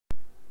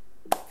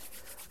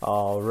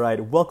All right,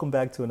 welcome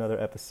back to another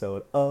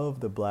episode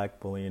of the Black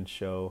Bullion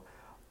Show.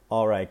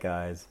 All right,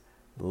 guys,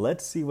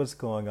 let's see what's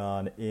going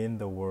on in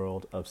the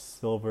world of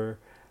silver.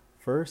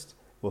 First,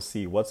 we'll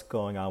see what's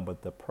going on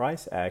with the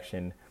price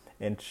action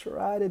and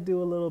try to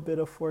do a little bit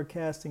of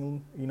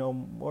forecasting,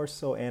 more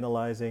so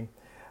analyzing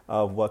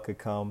of what could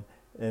come.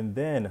 And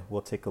then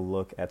we'll take a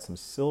look at some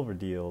silver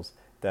deals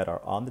that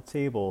are on the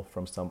table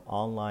from some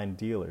online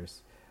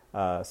dealers.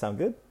 Sound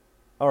good?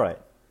 All right.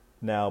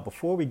 Now,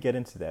 before we get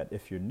into that,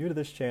 if you're new to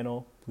this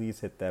channel,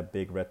 please hit that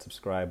big red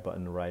subscribe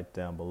button right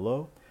down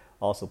below.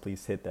 Also,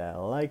 please hit that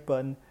like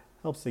button.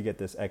 Helps to get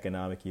this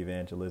economic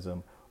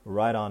evangelism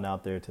right on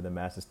out there to the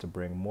masses to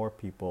bring more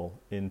people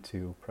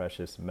into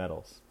precious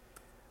metals.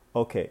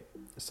 Okay,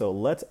 so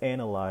let's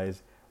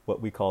analyze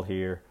what we call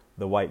here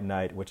the white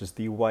knight, which is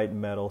the white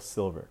metal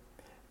silver.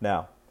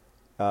 Now,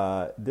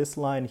 this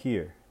line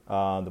here,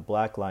 the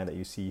black line that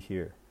you see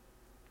here,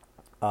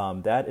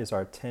 that is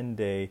our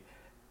 10-day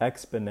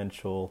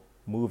exponential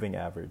moving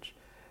average.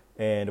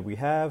 And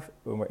when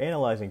we're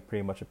analyzing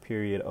pretty much a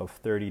period of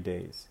 30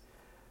 days.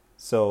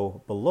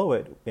 So below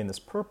it, in this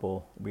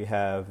purple, we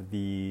have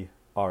the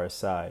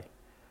RSI.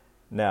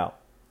 Now,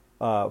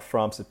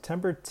 from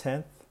September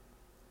 10th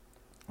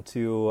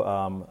to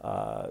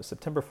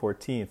September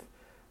 14th,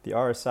 the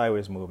RSI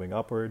was moving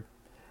upward,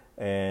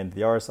 and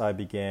the RSI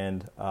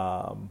began,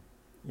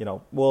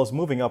 it's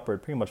moving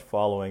upward, pretty much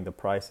following the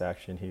price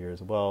action here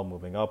as well,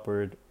 moving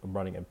upward,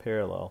 running in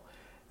parallel.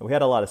 And we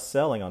had a lot of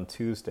selling on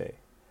Tuesday.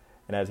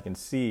 And as you can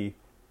see,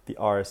 the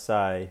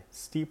RSI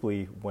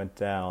steeply went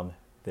down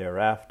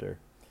thereafter.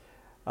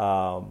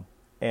 And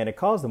it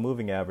caused the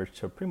moving average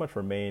to pretty much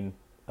remain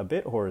a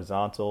bit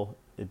horizontal.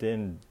 It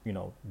didn't,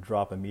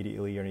 drop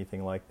immediately or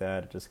anything like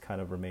that. It just kind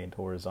of remained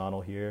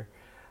horizontal here.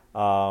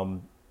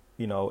 And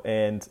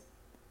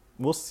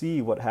we'll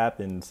see what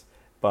happens.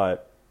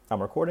 But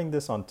I'm recording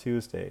this on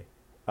Tuesday.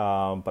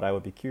 But I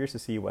would be curious to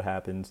see what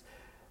happens,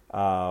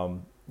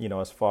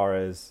 as far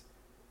as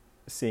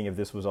seeing if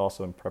this was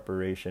also in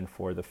preparation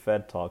for the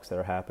Fed talks that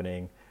are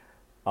happening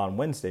on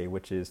Wednesday,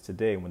 which is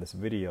today when this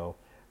video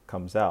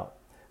comes out.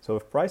 So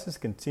if prices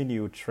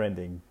continue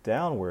trending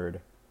downward,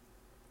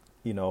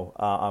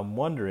 I'm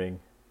wondering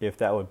if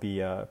that would be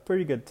a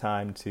pretty good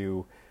time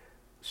to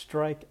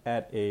strike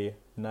at a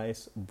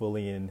nice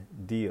bullion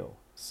deal.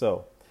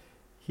 So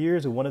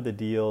here's one of the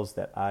deals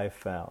that I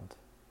found.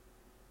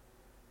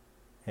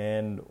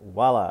 And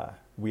voila,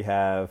 we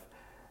have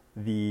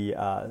the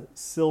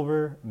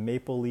silver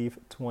maple leaf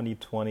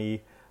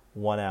 2020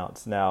 1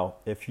 ounce. Now,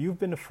 if you've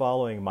been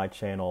following my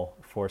channel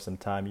for some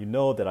time, you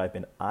know that I've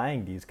been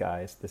eyeing these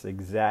guys this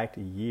exact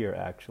year,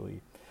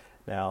 actually.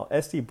 Now,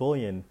 SD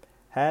Bullion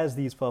has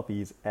these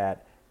puppies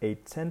at a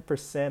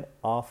 10%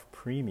 off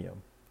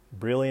premium,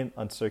 brilliant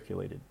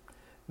uncirculated.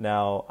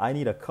 Now, I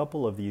need a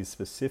couple of these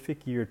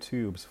specific year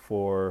tubes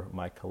for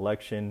my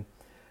collection,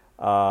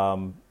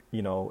 and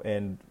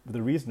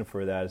the reason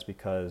for that is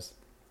because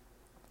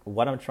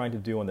what I'm trying to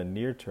do in the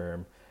near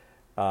term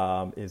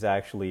is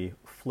actually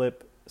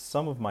flip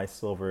some of my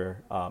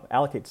silver,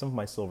 allocate some of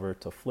my silver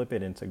to flip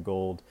it into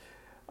gold,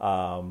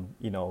 in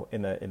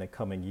the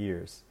coming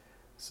years.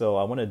 So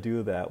I want to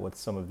do that with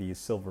some of these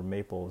silver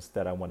maples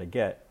that I want to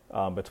get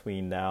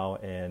between now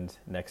and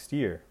next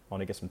year. I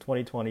want to get some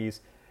 2020s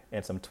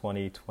and some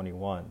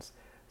 2021s.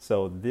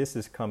 So this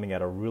is coming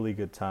at a really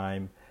good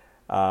time.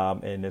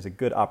 And there's a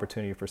good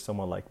opportunity for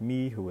someone like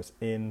me who is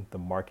in the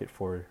market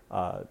for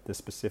this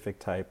specific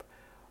type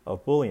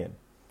of bullion.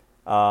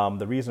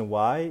 The reason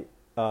why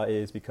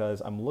is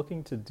because I'm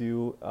looking to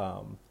do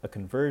a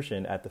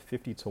conversion at the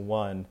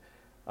 50-to-1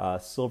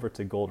 silver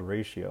to gold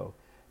ratio.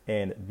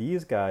 And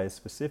these guys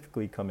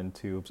specifically come in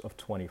tubes of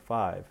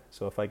 25.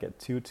 So if I get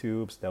 2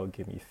 tubes, that would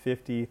give me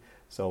 50.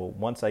 So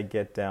once I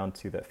get down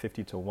to that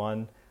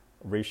 50-to-1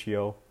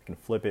 ratio, I can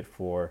flip it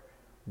for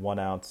 1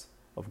 ounce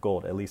of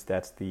gold. At least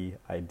that's the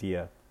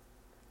idea.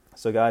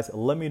 So guys,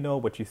 let me know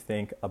what you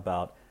think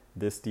about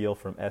this deal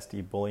from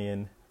SD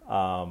Bullion.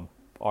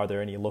 Are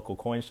there any local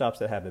coin shops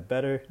that have a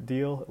better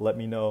deal? Let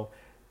me know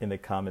in the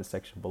comment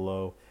section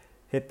below.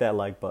 Hit that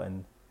like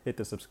button, hit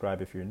the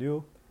subscribe if you're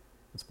new.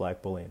 It's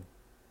Black Bullion.